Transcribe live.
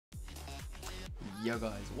Yo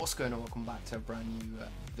guys, what's going on? Welcome back to a brand new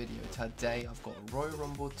video. Today I've got Royal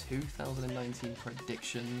Rumble 2019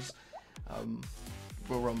 predictions.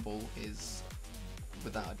 Royal Rumble is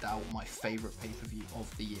without a doubt my favourite pay-per-view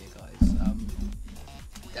of the year, guys.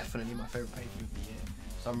 Definitely my favourite pay-per-view of the year.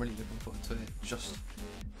 So I'm really looking forward to it. Just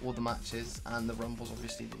all the matches and the Rumbles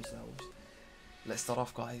obviously themselves. Let's start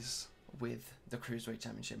off, guys, with the Cruiserweight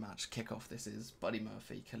Championship match. Kickoff. This is Buddy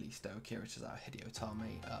Murphy, Kalisto, Akira Tozawa, Hideo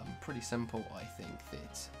Itami. Pretty simple. I think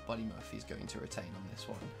that Buddy Murphy is going to retain on this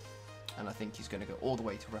one, and I think he's going to go all the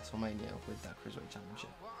way to WrestleMania with that Cruiserweight Championship.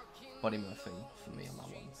 Buddy Murphy for me on that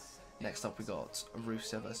one. Next up, we got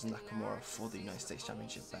Rusev versus Nakamura for the United States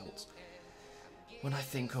Championship belt. When I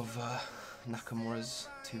think of Nakamura's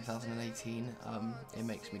 2018, it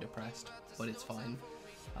makes me depressed, but it's fine.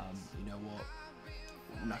 You know what?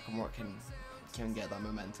 Nakamura can get that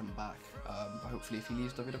momentum back. Hopefully, if he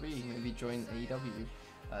leaves WWE, maybe join AEW.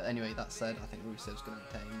 Anyway, that said, I think Rusev's going to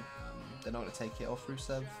retain. They're not going to take it off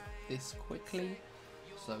Rusev this quickly,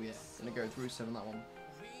 so yeah, going to go with Rusev on that one.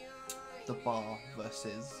 The Bar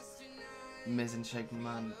versus Miz and Shane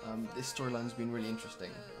McMahon. This storyline's been really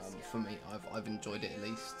interesting for me. I've enjoyed it at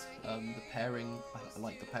least. The pairing, I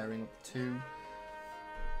like the pairing of the two.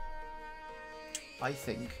 I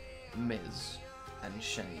think Miz and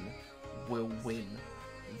Shane will win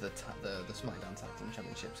the SmackDown Tag Team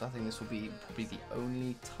Championships. I think this will be probably the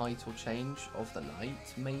only title change of the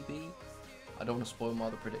night. Maybe, I don't want to spoil my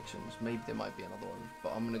other predictions. Maybe there might be another one,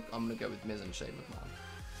 but I'm gonna go with Miz and Shane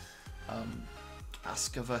McMahon.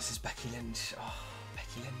 Asuka versus Becky Lynch. Oh,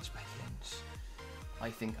 Becky Lynch.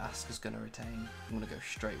 I think Asuka's gonna retain. I'm gonna go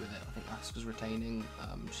straight with it. I think Asuka's retaining.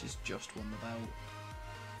 She's just won the belt,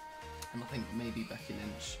 and I think maybe Becky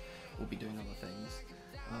Lynch will be doing other things.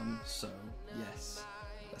 So yes,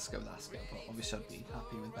 let's go with Asuka, but obviously I'd be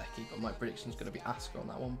happy with Becky, but my prediction is going to be Asuka on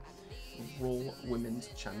that one. Raw Women's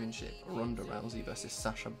Championship, Ronda Rousey versus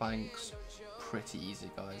Sasha Banks. Pretty easy,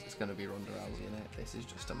 guys. It's going to be Ronda Rousey in it. This is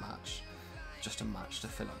just a match to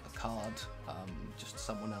fill up the card. Just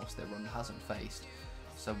someone else that Ronda hasn't faced,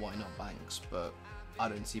 so why not Banks? But I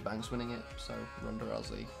don't see Banks winning it, so Ronda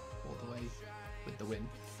Rousey all the way with the win.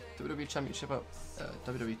 WWE Championship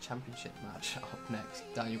match up next.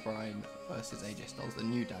 Daniel Bryan versus AJ Styles. The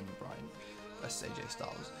new Daniel Bryan versus AJ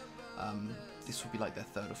Styles. This will be like their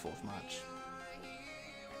third or fourth match.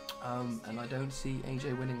 And I don't see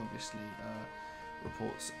AJ winning, obviously.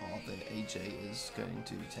 Reports are that AJ is going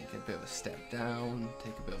to take a bit of a step down,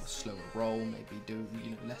 take a bit of a slower role, maybe do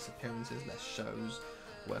less appearances, less shows,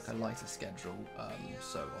 work a lighter schedule.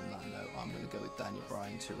 So on that note, I'm going to go with Daniel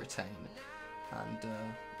Bryan to retain.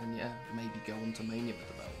 And yeah, maybe go on to Mania with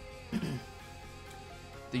the belt.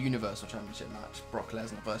 The Universal Championship match, Brock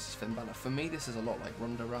Lesnar versus Finn Balor. For me, this is a lot like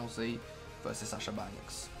Ronda Rousey versus Sasha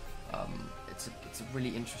Banks. It's a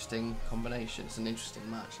really interesting combination. It's an interesting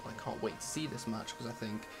match. I can't wait to see this match because I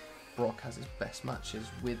think Brock has his best matches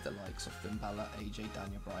with the likes of Finn Balor, AJ,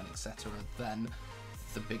 Daniel Bryan, etc. than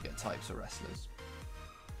the bigger types of wrestlers.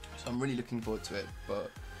 So I'm really looking forward to it, but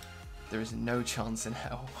there is no chance in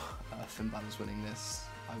hell Finn Balor's winning this.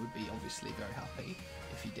 I would be obviously very happy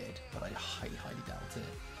if he did, but I highly doubt it.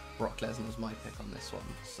 Brock Lesnar's my pick on this one,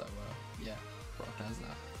 so yeah, Brock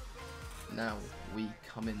Lesnar. Now we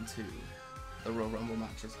come into the Royal Rumble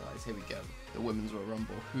matches, guys. Here we go. The Women's Royal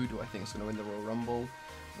Rumble. Who do I think is going to win the Royal Rumble?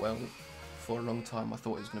 Well, for a long time I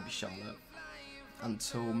thought it was going to be Charlotte.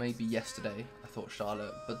 Until maybe yesterday I thought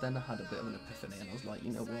Charlotte, but then I had a bit of an epiphany and I was like,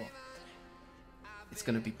 you know what? It's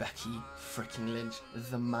going to be Becky freaking Lynch.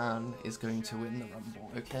 The man is going to win the Rumble,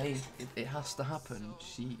 okay? It has to happen.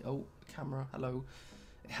 Oh, camera, hello.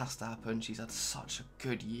 It has to happen. She's had such a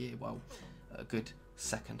good year. Well, a good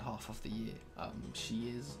second half of the year.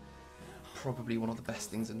 She is probably one of the best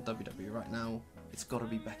things in WWE right now. It's got to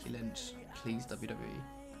be Becky Lynch. Please, WWE,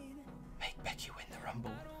 make Becky win the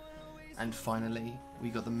Rumble. And finally, we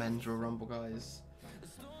got the Men's Royal Rumble, guys.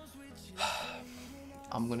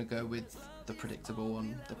 I'm going to go with the predictable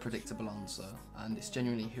one, the predictable answer, and it's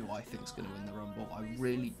genuinely who I think is going to win the Rumble. I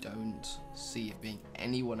really don't see it being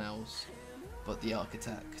anyone else but the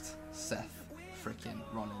Architect, Seth freaking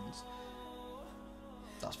Rollins.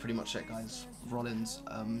 That's pretty much it, guys. Rollins,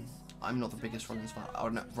 I'm not the biggest Rollins fan.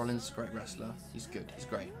 Rollins is a great wrestler. He's good, he's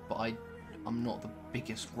great, but I'm not the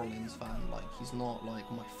biggest Rollins fan. Like, he's not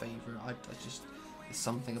like my favourite. I just, there's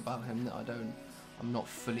something about him that I'm not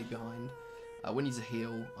fully behind. When he's a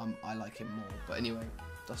heel, I like him more. But anyway,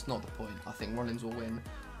 that's not the point. I think Rollins will win.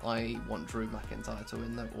 I want Drew McIntyre to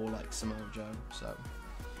win though, or like Samoa Joe. So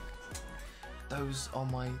those are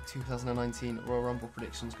my 2019 Royal Rumble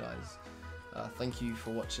predictions, guys. Thank you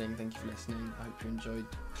for watching, thank you for listening, I hope you enjoyed.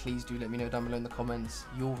 Please do let me know down below in the comments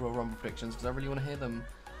your Royal Rumble predictions, because I really want to hear them.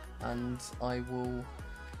 And I will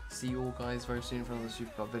see you all guys very soon for another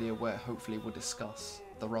Supercard video where hopefully we'll discuss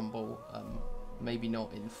the Rumble. Maybe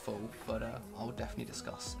not in full, but I'll definitely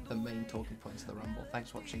discuss the main talking points of the Rumble. Thanks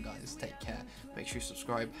for watching, guys. Take care. Make sure you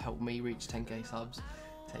subscribe. Help me reach 10k subs.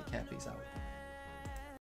 Take care. Peace out.